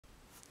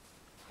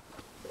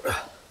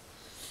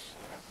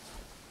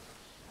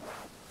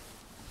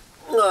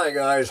Hi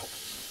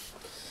guys.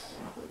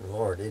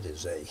 Lord, it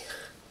is a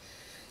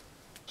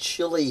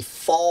chilly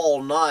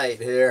fall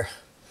night here.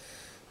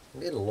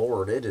 Good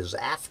Lord, it is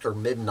after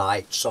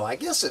midnight, so I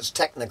guess it's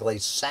technically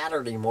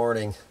Saturday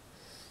morning,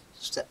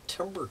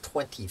 September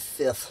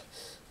 25th,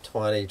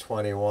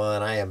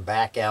 2021. I am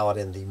back out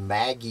in the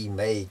Maggie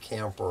May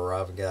camper.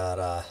 I've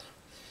got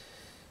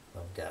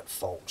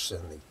folks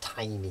in the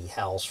tiny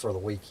house for the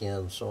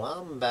weekend, so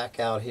I'm back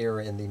out here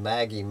in the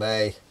Maggie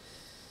May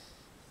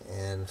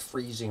and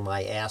freezing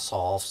my ass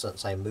off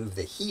since I moved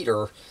the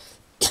heater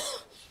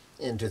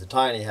into the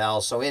tiny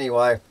house. So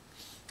anyway,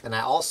 and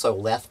I also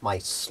left my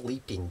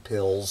sleeping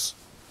pills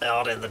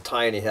out in the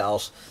tiny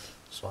house.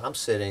 So I'm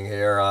sitting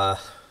here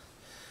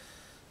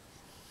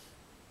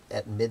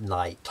at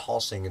midnight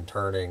tossing and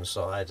turning,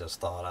 so I just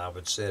thought I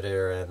would sit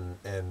here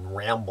and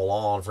ramble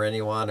on for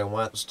anyone who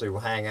wants to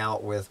hang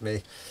out with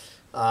me.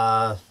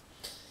 So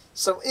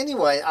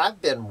anyway,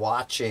 I've been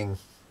watching,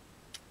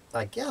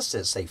 I guess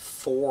it's a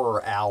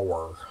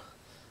 4-hour,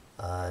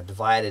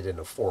 divided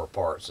into 4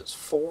 parts. It's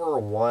 4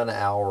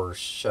 one-hour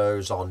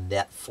shows on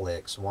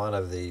Netflix. One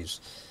of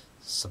these,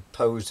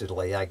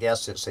 supposedly, I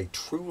guess it's a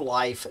true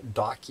life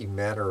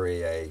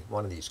documentary,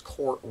 one of these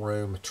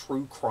courtroom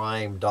true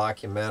crime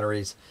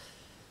documentaries.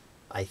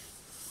 I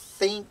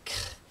think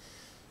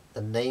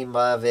the name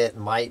of it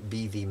might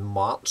be The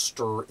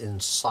Monster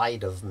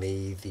Inside of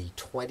Me, The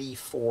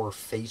 24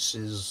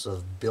 Faces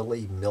of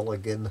Billy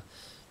Milligan,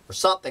 or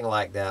something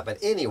like that. But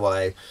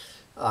anyway,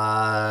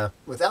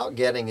 without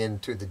getting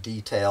into the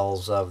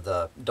details of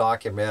the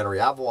documentary,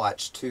 I've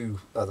watched 2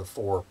 of the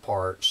 4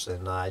 parts,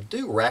 and I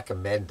do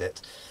recommend it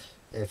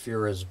if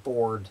you're as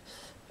bored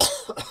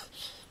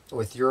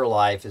with your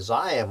life as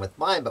I am with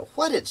mine. But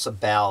what it's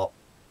about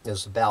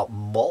is about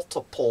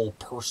multiple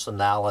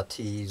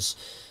personalities,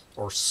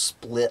 or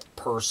split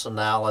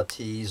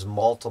personalities,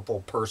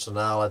 multiple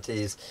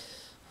personalities.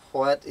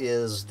 What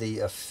is the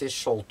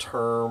official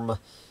term?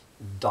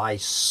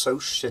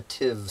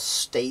 Dissociative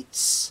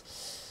states.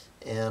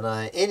 And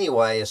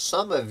anyway, as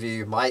some of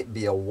you might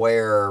be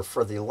aware,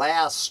 for the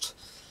last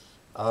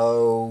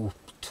 2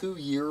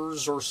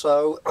 years or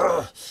so,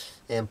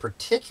 and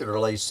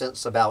particularly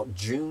since about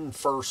June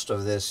 1st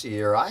of this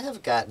year, I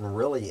have gotten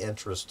really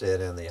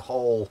interested in the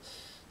whole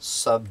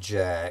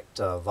subject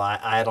of,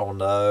 I don't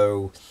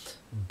know,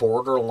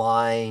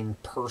 borderline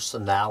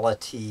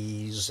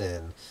personalities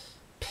and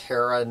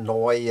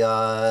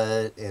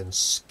paranoia and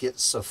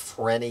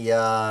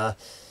schizophrenia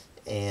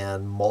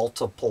and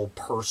multiple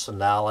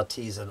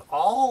personalities and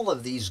all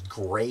of these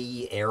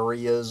gray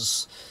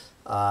areas.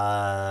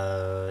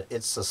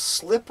 It's a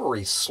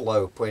slippery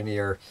slope when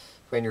you're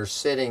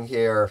sitting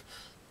here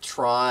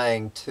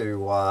trying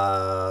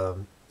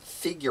to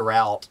figure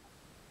out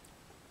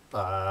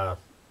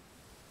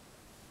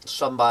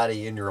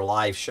somebody in your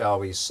life, shall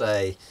we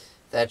say,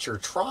 that you're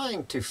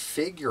trying to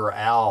figure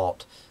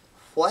out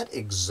what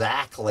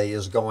exactly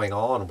is going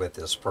on with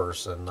this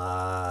person.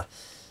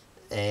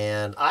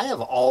 And I have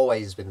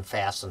always been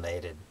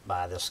fascinated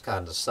by this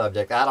kind of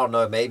subject. I don't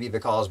know, maybe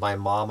because my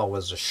mama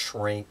was a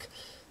shrink.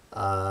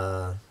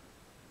 I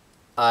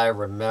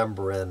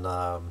remember in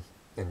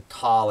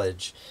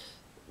college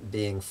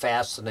being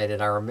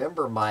fascinated. I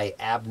remember my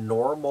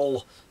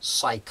abnormal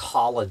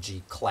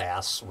psychology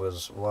class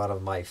was one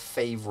of my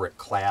favorite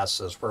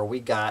classes, where we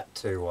got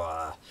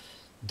to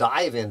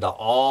dive into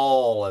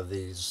all of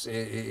these,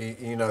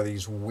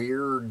 these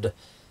weird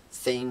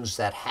things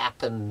that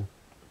happen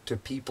to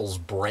people's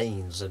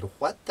brains and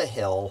what the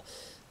hell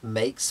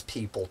makes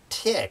people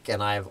tick.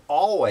 And I've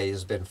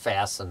always been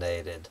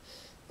fascinated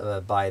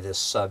by this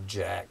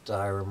subject.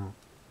 I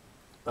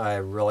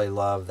really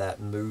love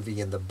that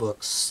movie and the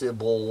book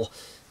Sybil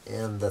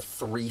and the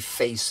 3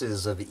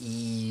 Faces of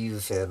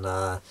Eve. And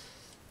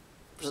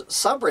for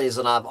some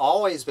reason I've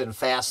always been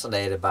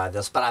fascinated by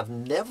this, but I've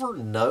never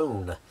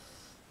known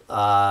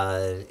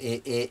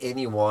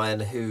anyone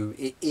who,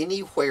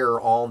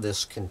 anywhere on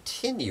this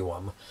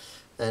continuum,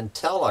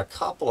 until a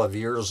couple of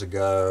years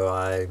ago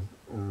I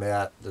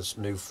met this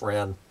new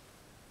friend.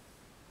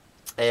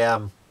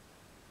 And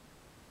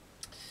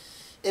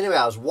anyway,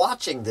 I was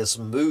watching this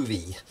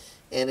movie,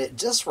 and it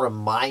just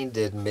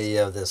reminded me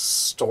of this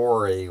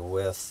story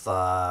with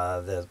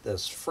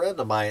this friend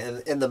of mine.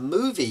 And in the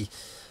movie,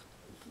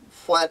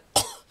 what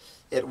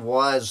it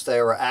was, they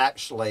were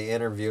actually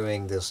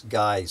interviewing this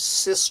guy's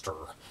sister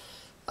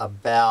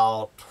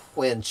about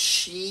when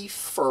she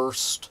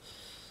first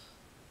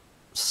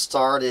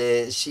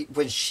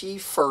when she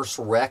first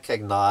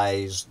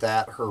recognized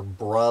that her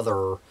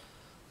brother,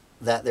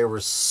 that there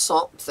was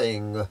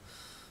something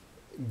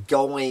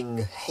going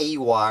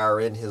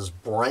haywire in his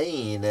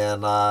brain.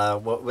 And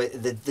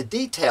the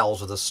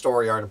details of the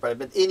story aren't important,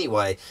 but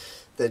anyway,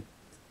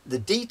 the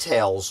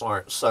details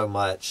aren't so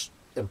much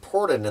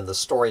important in the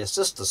story. It's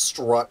just the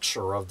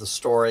structure of the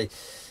story,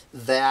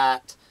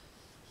 that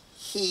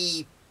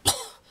he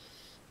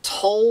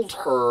told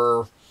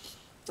her,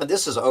 and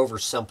this is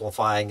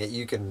oversimplifying it,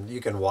 you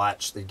can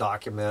watch the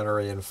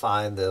documentary and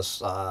find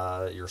this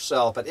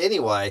yourself, but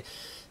anyway,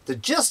 the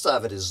gist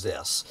of it is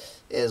this,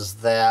 is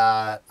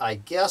that I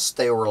guess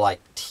they were like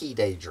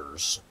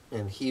teenagers,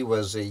 and he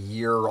was a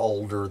year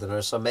older than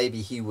her, so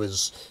maybe he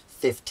was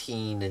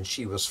 15 and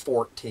she was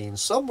 14,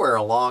 somewhere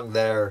along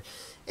there,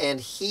 and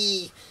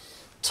he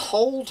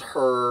told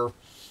her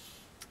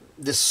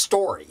this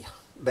story,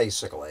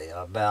 basically,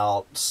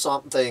 about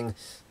something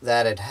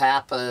that had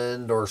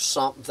happened or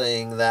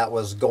something that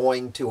was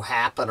going to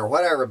happen or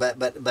whatever,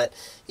 but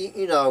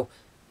you know,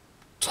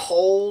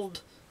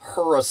 told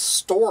her a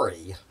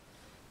story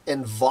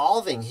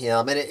involving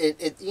him, and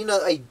it you know,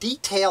 a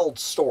detailed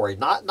story,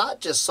 not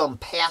just some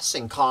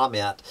passing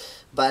comment,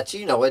 but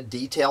you know, a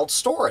detailed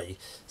story.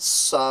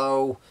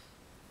 So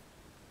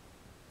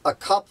a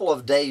couple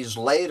of days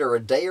later, a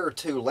day or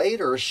two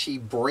later, she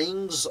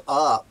brings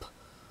up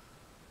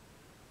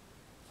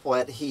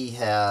what he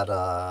had,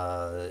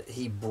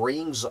 he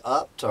brings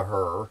up to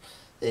her,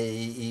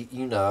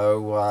 you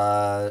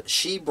know,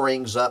 she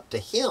brings up to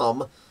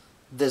him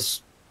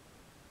this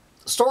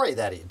story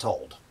that he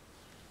told.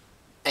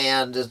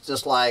 And it's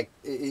just like,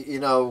 you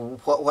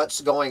know,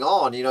 what's going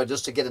on, you know,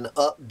 just to get an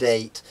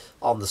update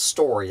on the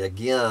story.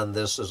 Again,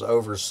 this is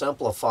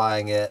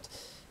oversimplifying it.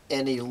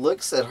 And he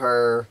looks at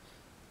her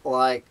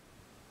like,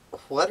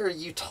 what are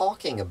you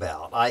talking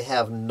about? I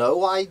have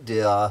no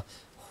idea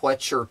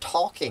what you're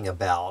talking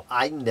about.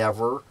 I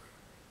never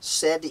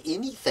said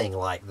anything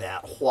like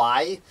that.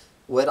 Why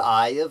would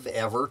I have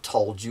ever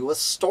told you a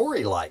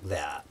story like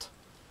that?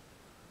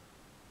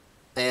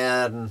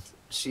 And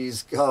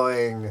she's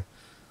going,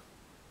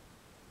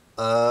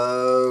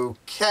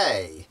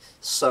 okay,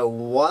 so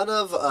one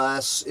of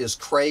us is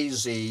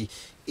crazy.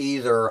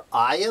 Either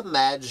I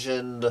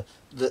imagined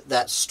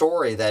that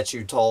story that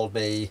you told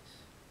me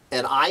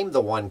and I'm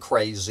the one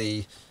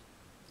crazy,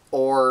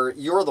 or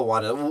you're the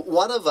one.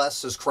 One of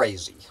us is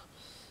crazy.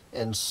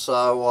 And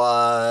so,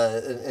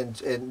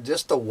 and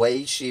just the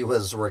way she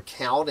was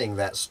recounting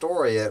that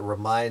story, it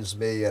reminds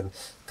me, and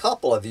a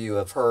couple of you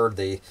have heard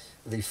the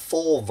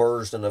full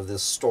version of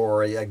this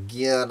story.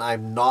 Again,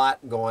 I'm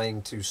not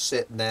going to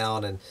sit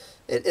down and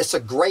it's a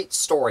great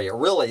story. It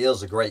really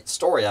is a great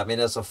story. I mean,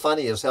 it's a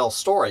funny as hell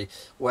story,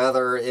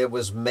 whether it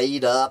was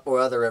made up,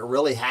 whether it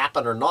really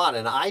happened or not,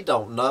 and I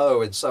don't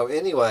know. And so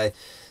anyway,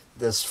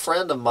 this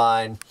friend of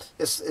mine,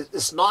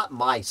 it's not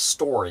my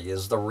story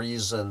is the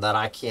reason that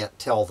I can't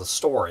tell the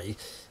story.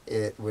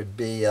 It would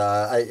be,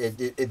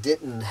 it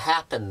didn't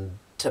happen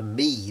to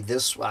me.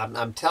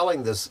 I'm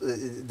telling this,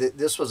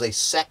 this was a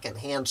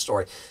second-hand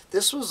story.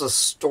 This was a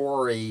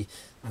story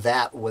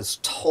that was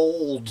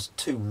told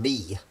to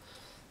me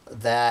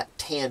that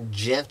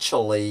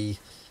tangentially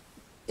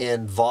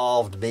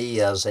involved me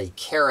as a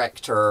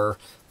character,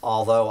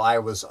 although I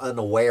was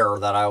unaware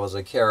that I was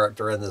a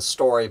character in this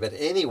story. But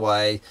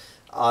anyway,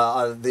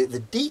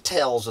 the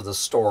details of the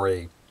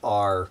story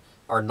are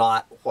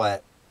not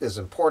what is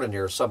important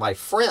here. So my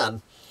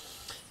friend,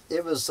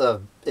 it was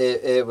a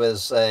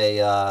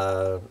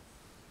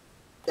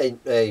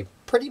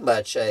pretty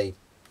much a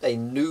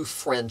new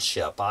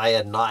friendship. I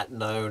had not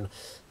known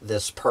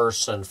this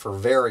person for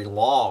very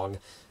long,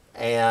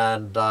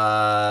 and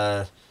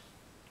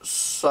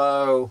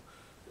so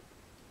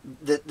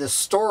the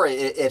story,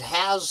 it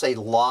has a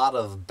lot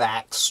of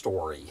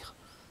backstory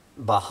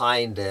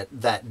behind it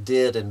that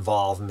did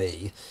involve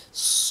me.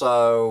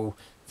 So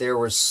there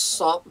was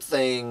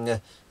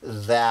something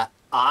that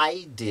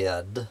I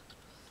did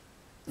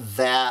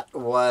that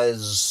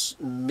was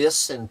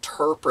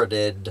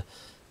misinterpreted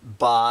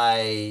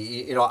by,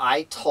 you know,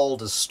 I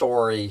told a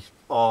story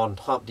on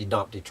Humpty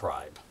Dumpty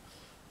Tribe,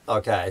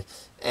 okay,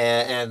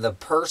 and the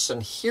person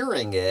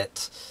hearing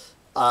it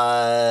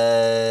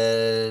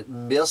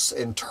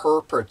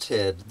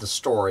misinterpreted the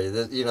story.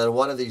 You know,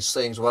 one of these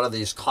things, one of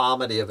these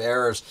comedy of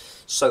errors.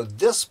 So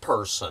this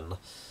person,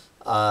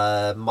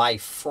 my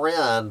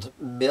friend,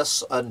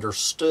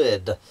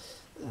 misunderstood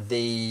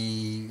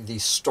the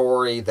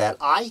story that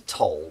I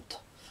told.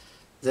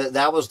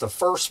 That was the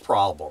first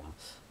problem.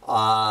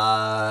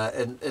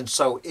 And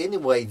so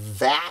anyway,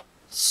 that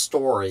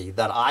story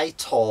that I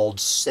told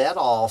set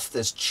off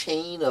this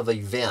chain of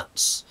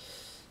events,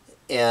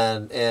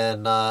 and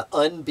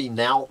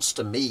unbeknownst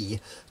to me,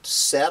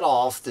 set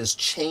off this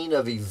chain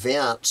of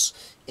events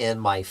in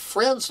my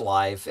friend's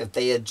life. If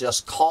they had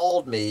just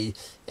called me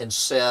and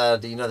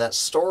said, you know, that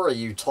story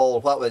you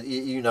told, what would,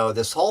 you know,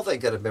 this whole thing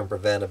could have been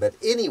prevented. But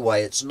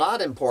anyway, it's not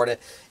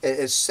important.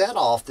 It set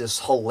off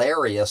this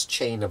hilarious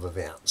chain of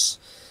events.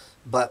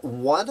 But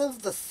one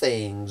of the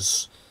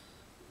things,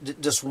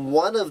 just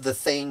one of the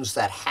things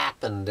that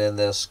happened in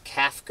this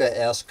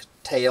Kafkaesque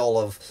tale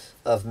of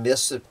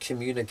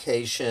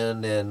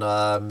miscommunication and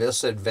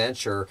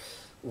misadventure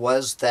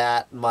was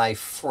that my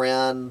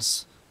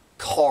friend's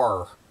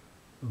car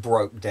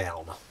broke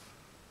down.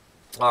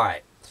 All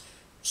right,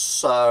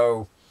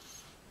 so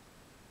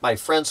my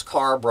friend's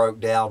car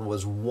broke down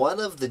was one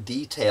of the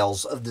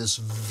details of this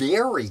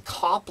very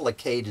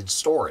complicated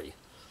story.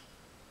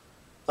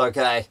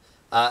 Okay,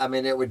 I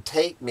mean, it would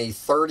take me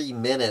 30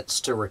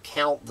 minutes to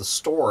recount the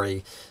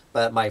story,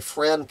 but my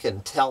friend can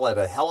tell it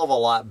a hell of a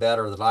lot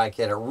better than I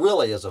can. It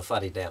really is a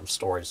funny damn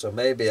story. So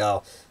maybe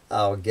I'll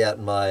get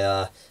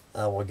my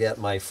I will get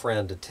my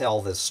friend to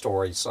tell this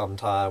story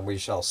sometime. We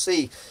shall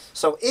see.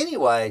 So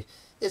anyway,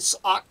 it's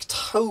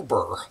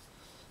October,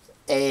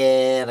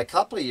 and a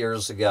couple of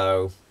years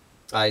ago,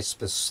 I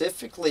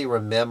specifically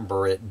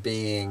remember it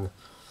being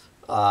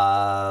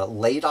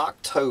late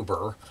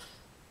October,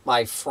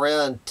 my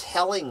friend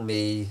telling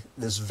me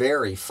this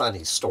very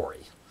funny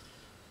story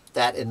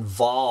that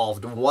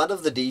involved one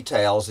of the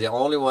details. The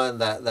only one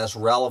that's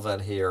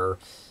relevant here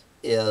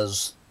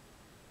is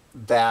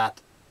that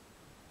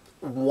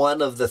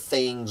one of the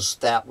things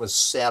that was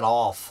set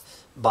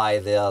off by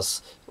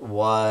this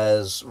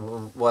was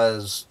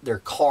their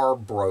car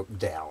broke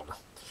down.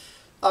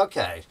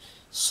 Okay,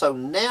 so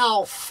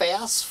now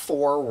fast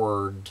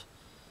forward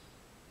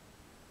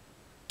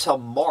to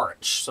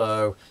March.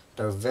 So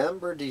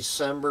November,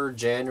 December,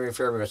 January,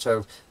 February.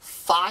 So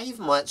 5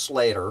 months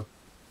later,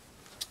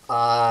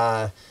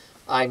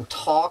 I'm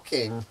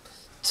talking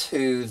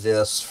to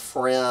this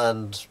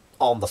friend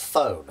on the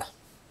phone.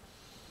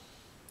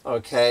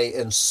 Okay,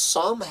 and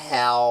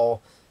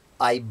somehow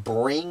I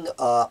bring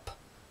up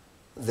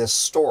this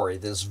story,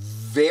 this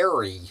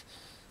very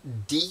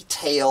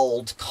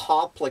detailed,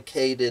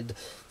 complicated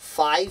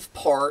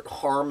 5-part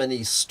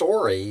harmony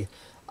story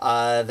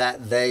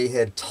that they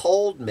had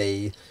told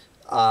me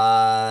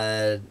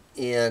back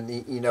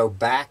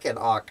in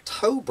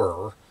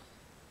October.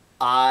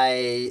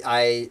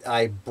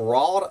 I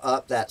brought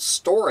up that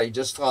story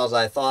just because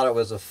I thought it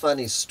was a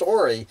funny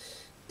story,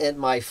 and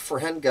my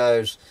friend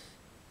goes,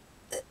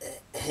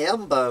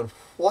 "Hambone,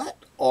 what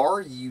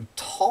are you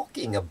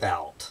talking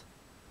about?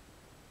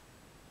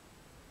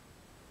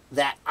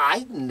 That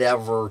I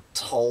never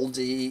told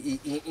you,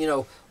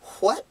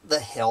 what the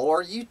hell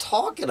are you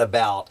talking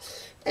about?"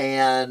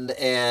 And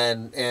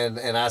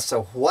I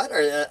said, "What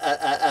are,"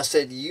 I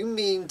said, "You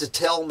mean to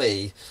tell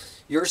me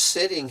you're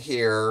sitting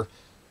here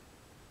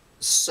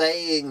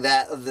saying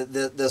that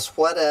this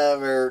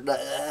whatever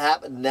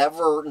happened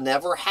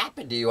never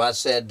happened to you?" I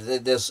said,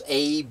 "This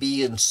A,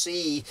 B, and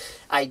C,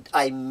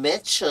 I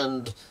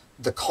mentioned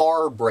the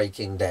car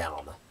breaking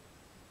down."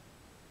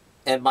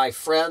 And my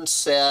friend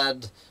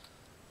said,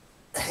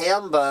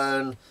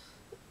 "Hambone,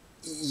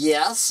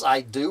 yes, I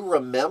do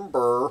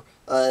remember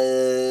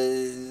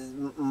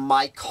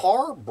my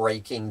car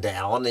breaking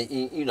down,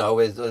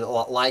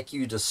 like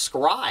you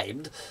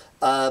described,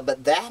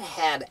 but that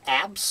had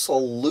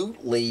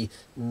absolutely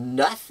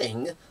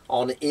nothing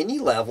on any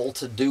level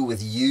to do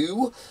with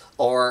you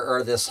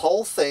or this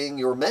whole thing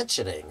you're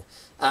mentioning."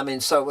 I mean,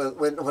 so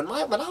when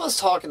I was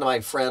talking to my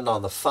friend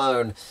on the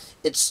phone,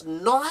 it's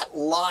not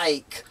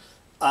like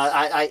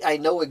I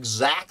know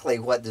exactly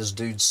what this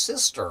dude's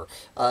sister.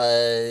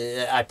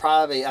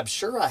 I'm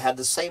sure I had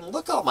the same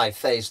look on my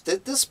face.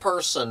 This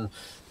person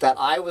that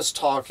I was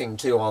talking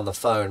to on the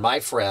phone, my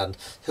friend,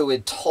 who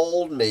had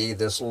told me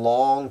this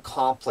long,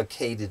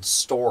 complicated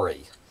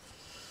story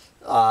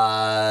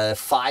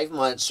 5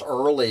 months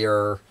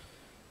earlier,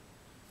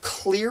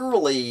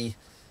 clearly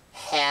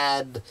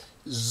had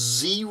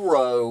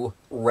zero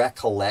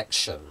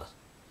recollection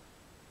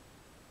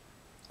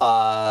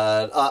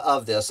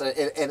of this.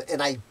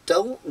 And I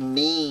don't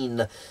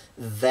mean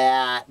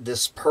that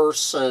this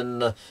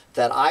person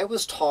that I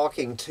was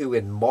talking to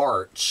in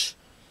March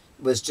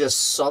was just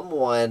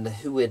someone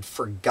who had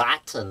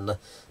forgotten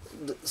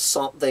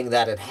something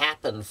that had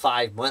happened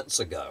 5 months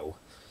ago.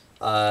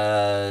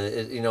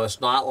 It's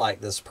not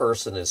like this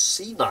person is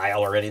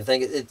senile or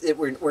anything.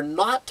 We're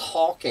not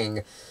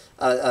talking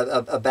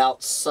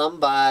about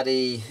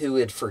somebody who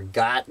had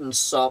forgotten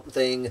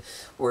something.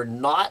 We're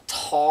not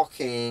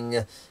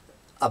talking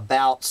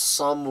about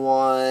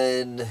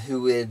someone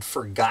who had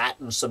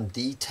forgotten some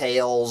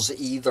details.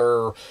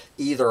 Either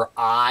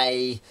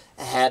I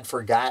had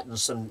forgotten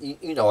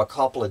a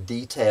couple of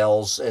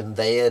details and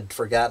they had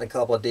forgotten a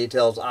couple of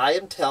details. I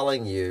am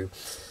telling you,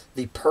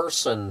 the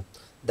person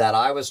that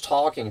I was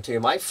talking to,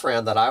 my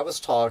friend that I was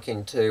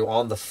talking to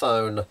on the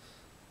phone,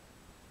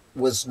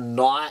 was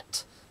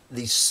not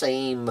the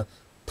same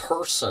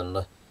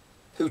person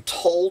who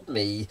told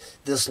me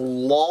this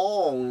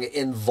long,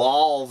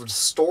 involved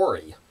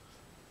story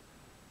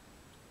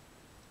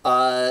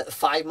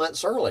 5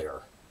 months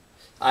earlier.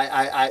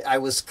 I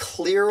was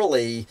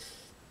clearly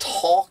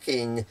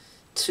talking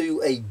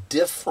to a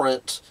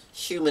different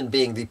human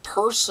being. The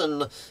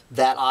person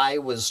that I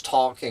was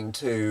talking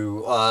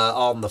to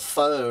on the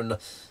phone,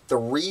 the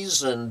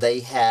reason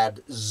they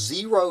had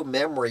zero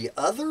memory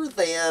other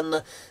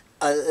than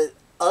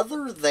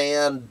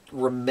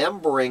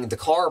remembering the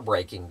car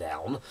breaking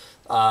down,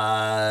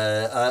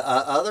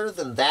 other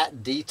than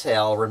that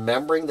detail,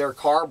 remembering their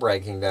car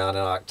breaking down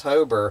in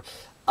October,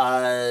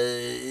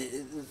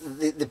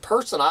 the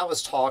person I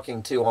was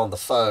talking to on the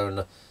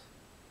phone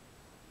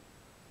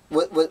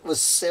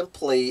was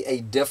simply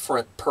a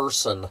different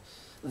person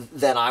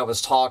than I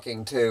was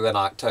talking to in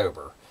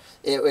October.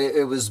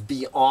 It was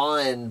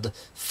beyond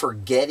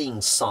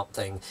forgetting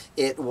something.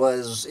 It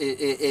was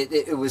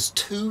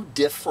two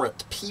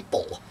different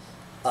people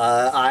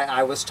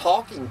I was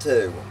talking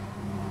to.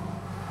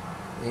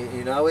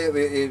 You know,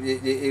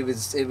 it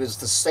was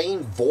the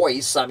same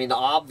voice. I mean,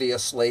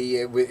 obviously,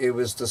 it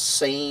was the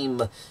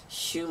same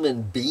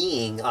human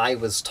being I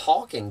was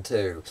talking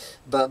to,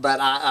 but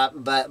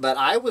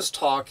I was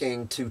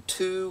talking to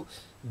two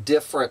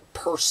different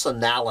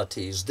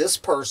personalities. This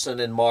person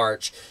in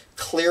March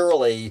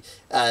clearly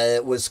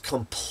was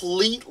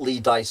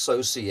completely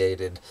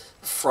dissociated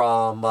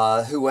from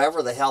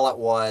whoever the hell it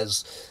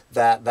was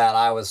that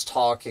I was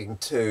talking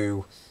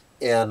to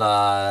in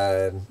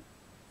 5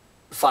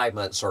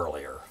 months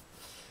earlier.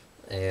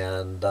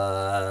 And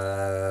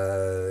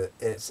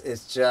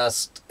it's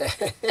just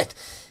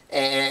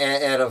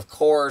and of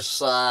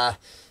course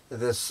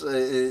this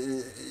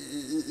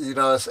you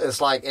know,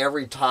 it's like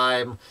every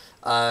time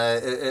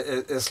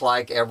it's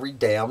like every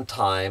damn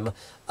time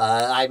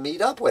I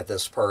meet up with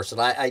this person,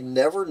 I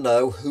never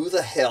know who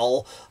the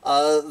hell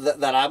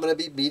that I'm going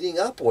to be meeting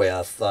up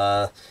with.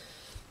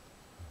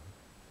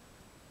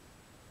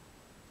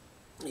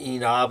 You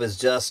know, I was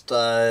just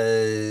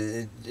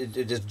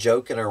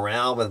joking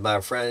around with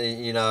my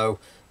friend. You know,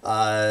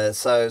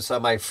 so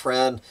my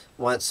friend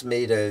wants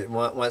me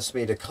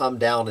to come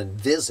down and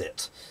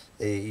visit.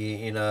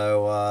 You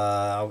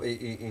know,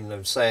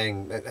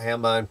 saying,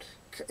 "Hamon,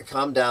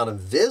 come down and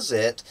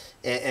visit,"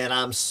 and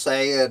I'm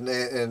saying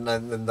in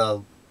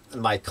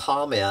my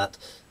comment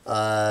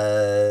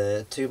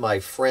to my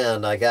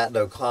friend, I got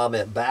no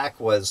comment back,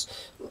 was,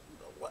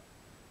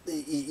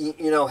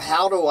 you know,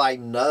 how do I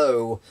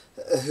know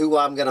who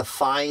I'm going to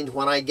find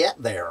when I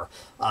get there?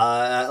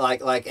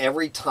 Like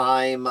every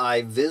time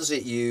I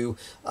visit you,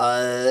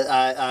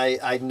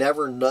 I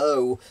never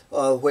know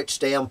which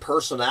damn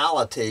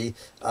personality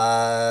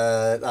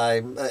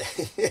I'm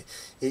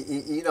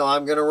you know,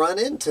 I'm going to run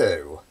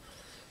into.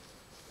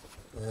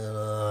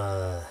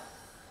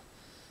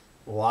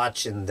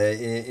 Watching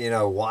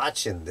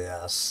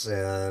this,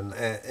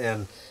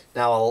 and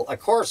now, of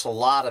course, a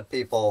lot of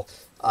people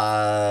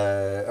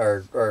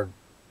are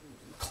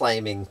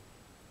claiming,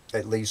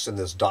 at least in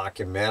this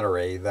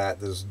documentary,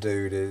 that this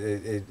dude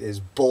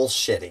is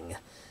bullshitting,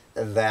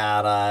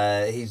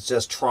 that he's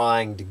just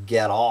trying to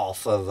get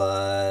off of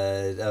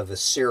a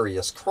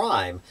serious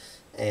crime,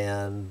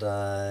 and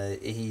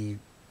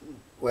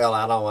well,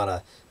 I don't want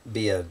to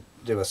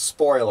do a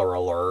spoiler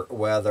alert,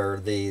 whether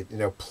the, you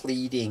know,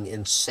 pleading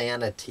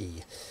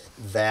insanity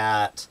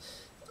that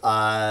you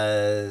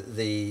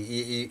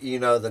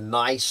know, the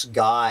nice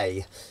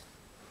guy,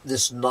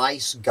 this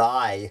nice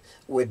guy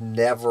would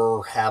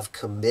never have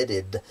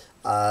committed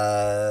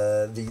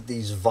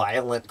these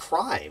violent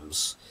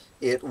crimes.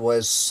 It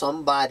was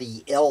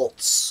somebody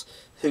else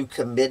who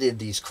committed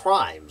these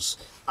crimes.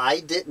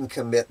 I didn't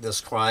commit this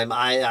crime.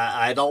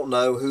 I don't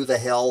know who the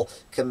hell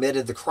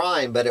committed the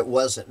crime, but it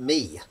wasn't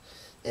me.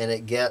 And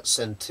it gets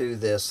into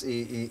this,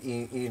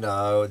 you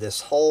know,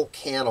 this whole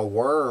can of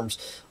worms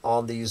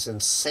on these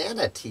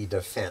insanity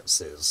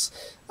defenses,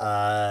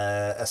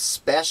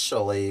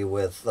 especially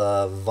with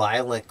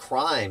violent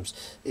crimes.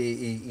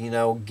 You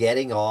know,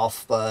 getting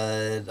off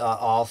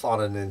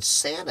on an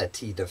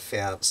insanity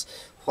defense.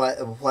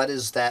 What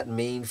does that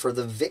mean for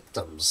the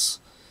victims?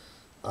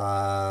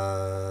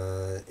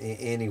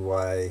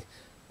 Anyway,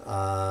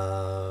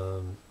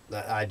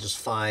 I just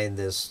find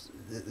this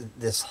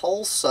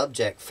whole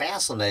subject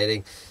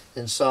fascinating,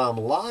 and so I'm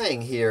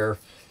lying here,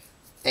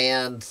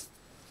 and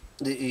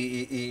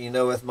you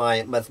know, with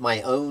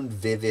my own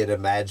vivid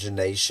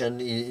imagination,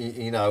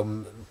 you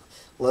know,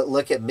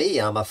 look at me,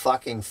 I'm a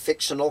fucking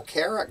fictional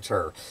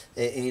character.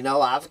 You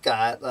know, I've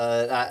got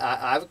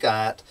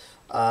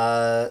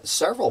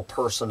several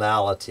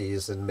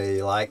personalities in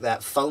me, like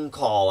that phone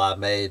call I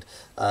made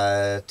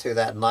to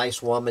that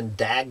nice woman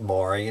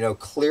Dagmar. You know,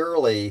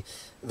 clearly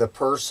the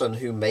person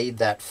who made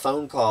that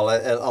phone call,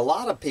 a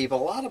lot of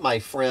people, a lot of my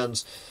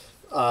friends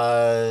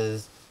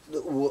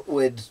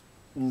would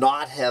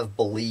not have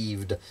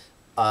believed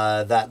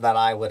that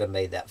I would have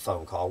made that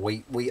phone call.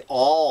 We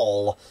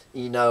all,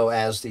 you know,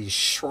 as these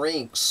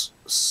shrinks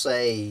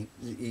say,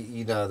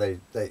 you know, they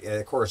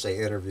of course they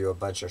interview a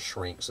bunch of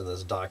shrinks in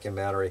this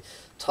documentary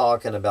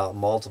talking about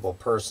multiple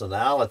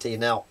personality.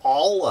 Now,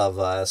 all of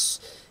us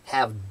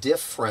have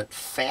different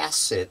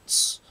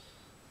facets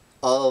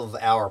of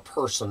our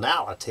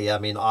personality. I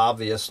mean,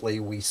 obviously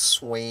we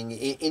swing,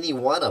 any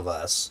one of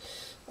us,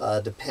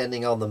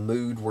 depending on the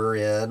mood we're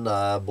in,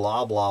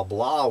 blah blah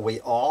blah.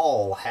 We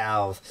all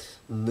have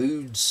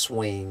mood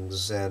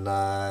swings and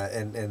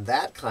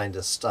that kind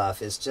of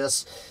stuff. It's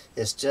just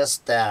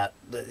that,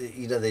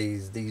 you know,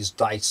 these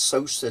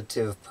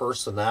dissociative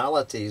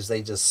personalities,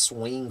 they just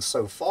swing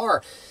so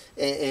far,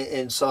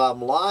 and so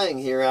I'm lying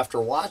here after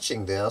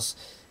watching this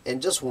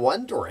and just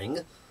wondering,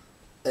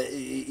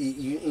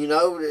 you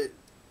know,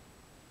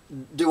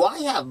 do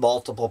I have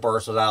multiple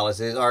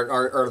personalities?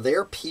 Are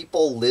there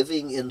people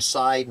living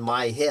inside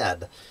my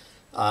head?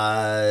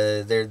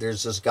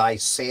 There's this guy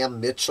Sam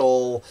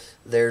Mitchell.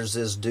 There's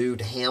this dude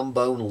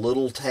Hambone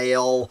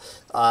Littletail.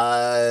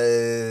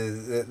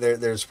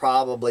 There's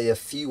probably a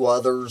few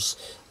others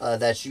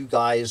that you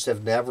guys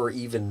have never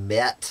even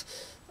met.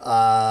 Do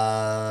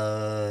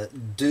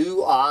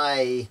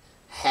I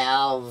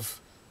have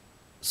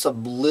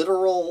some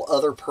literal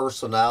other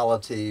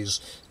personalities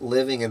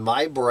living in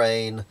my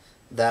brain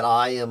that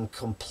I am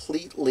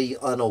completely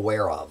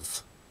unaware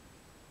of?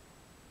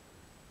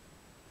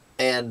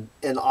 And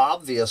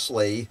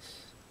obviously,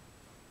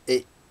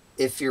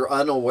 if you're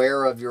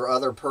unaware of your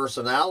other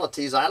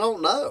personalities, I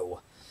don't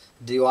know.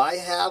 Do I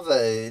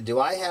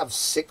have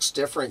 6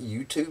 different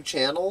YouTube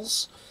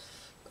channels?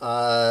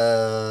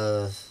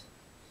 Am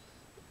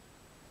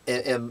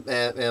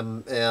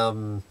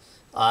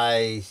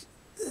I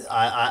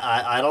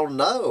don't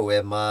know.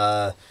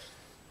 And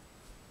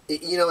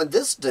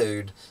this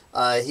dude,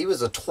 he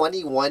was a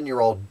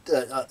 21-year-old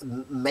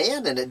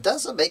man, and it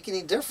doesn't make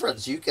any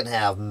difference. You can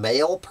have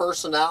male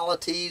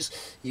personalities,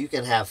 you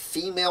can have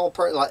female,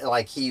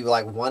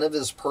 like one of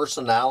his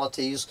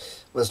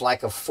personalities was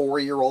like a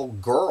 4-year-old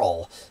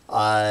girl.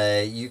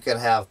 You can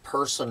have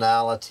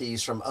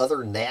personalities from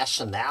other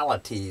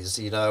nationalities.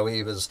 He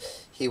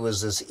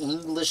was this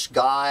English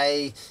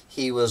guy,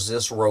 he was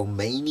this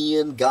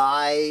Romanian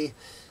guy.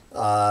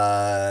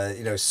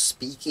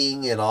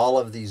 Speaking in all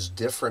of these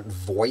different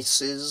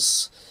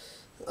voices,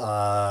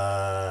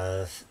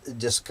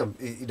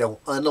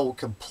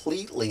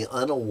 completely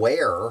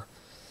unaware.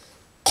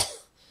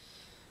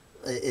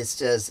 It's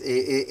just,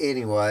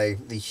 anyway,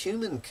 the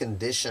human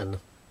condition.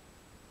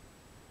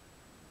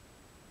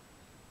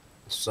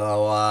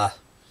 So,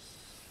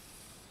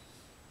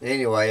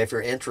 anyway, if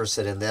you're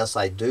interested in this,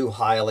 I do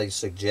highly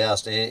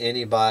suggest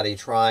anybody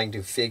trying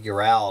to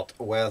figure out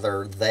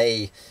whether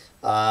they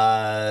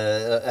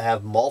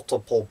have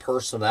multiple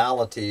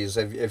personalities.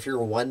 If you're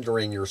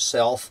wondering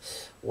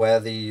yourself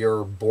whether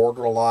you're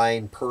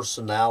borderline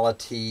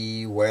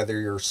personality, whether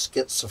you're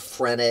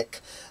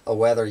schizophrenic,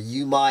 whether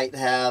you might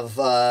have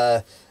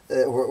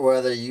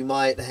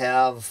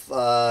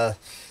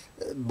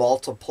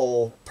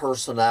multiple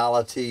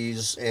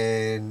personalities,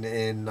 and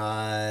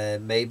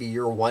maybe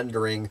you're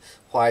wondering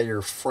why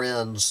your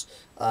friends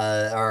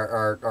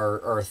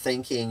are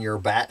thinking you're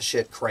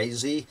batshit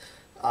crazy.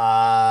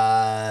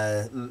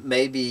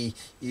 Maybe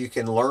you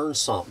can learn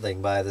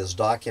something by this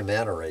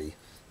documentary.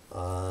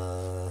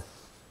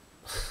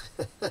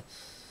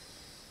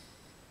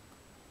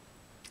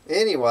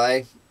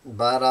 Anyway,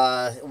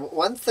 but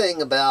one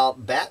thing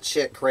about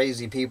batshit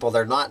crazy people,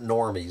 they're not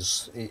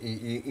normies.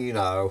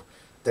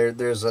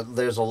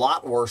 There's a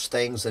lot worse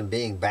things than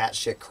being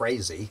batshit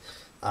crazy.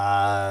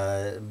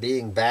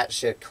 Being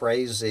batshit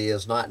crazy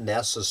is not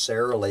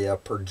necessarily a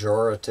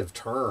pejorative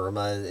term.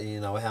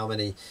 How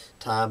many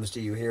times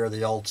do you hear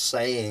the old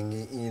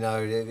saying,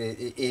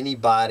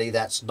 anybody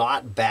that's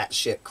not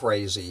batshit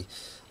crazy,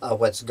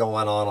 what's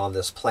going on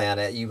this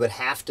planet, you would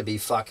have to be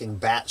fucking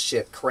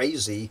batshit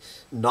crazy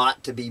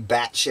not to be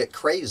batshit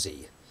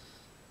crazy.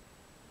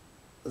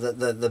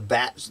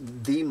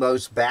 The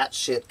most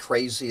batshit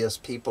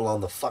craziest people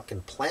on the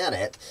fucking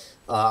planet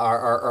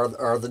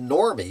are the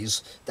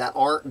normies that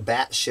aren't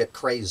batshit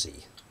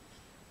crazy.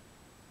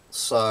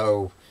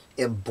 So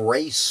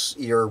embrace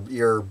your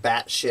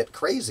batshit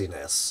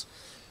craziness.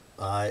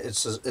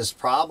 It's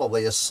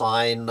probably a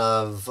sign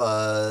of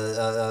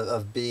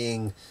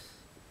being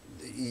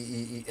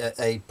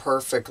a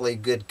perfectly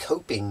good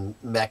coping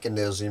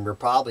mechanism. You're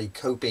probably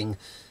coping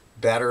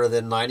better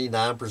than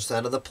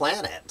 99% of the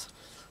planet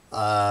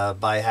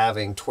by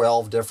having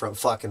 12 different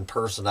fucking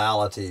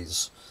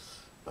personalities.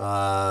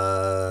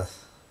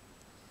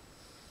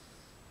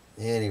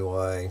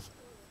 Anyway.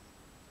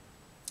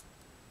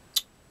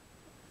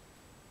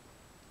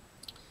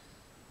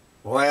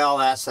 Well,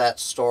 that's that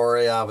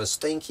story. I was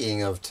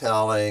thinking of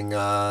telling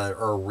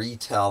or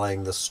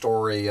retelling the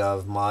story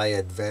of my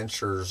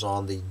adventures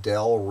on the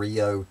Del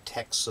Rio,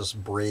 Texas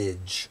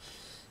bridge.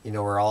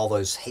 Where all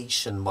those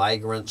Haitian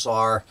migrants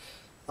are.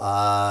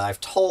 I've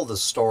told the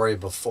story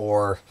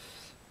before,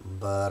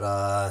 but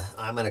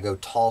I'm going to go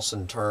toss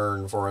and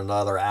turn for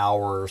another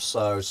hour or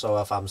so. So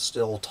if I'm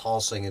still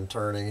tossing and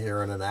turning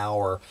here in an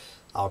hour,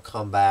 I'll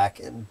come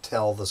back and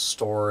tell the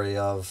story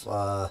of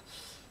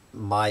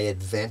my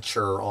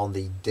adventure on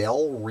the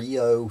Del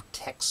Rio,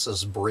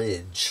 Texas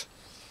bridge.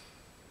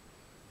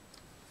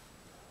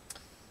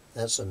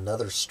 That's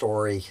another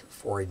story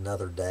for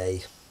another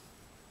day.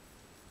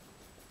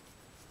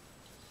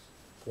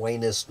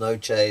 Buenas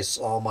noches,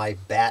 all my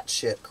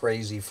batshit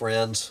crazy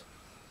friends.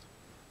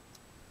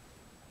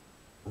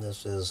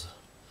 This is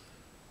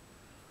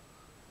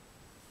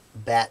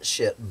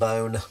Batshit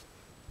Bone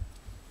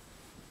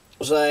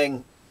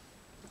saying,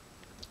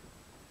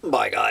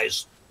 bye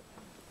guys.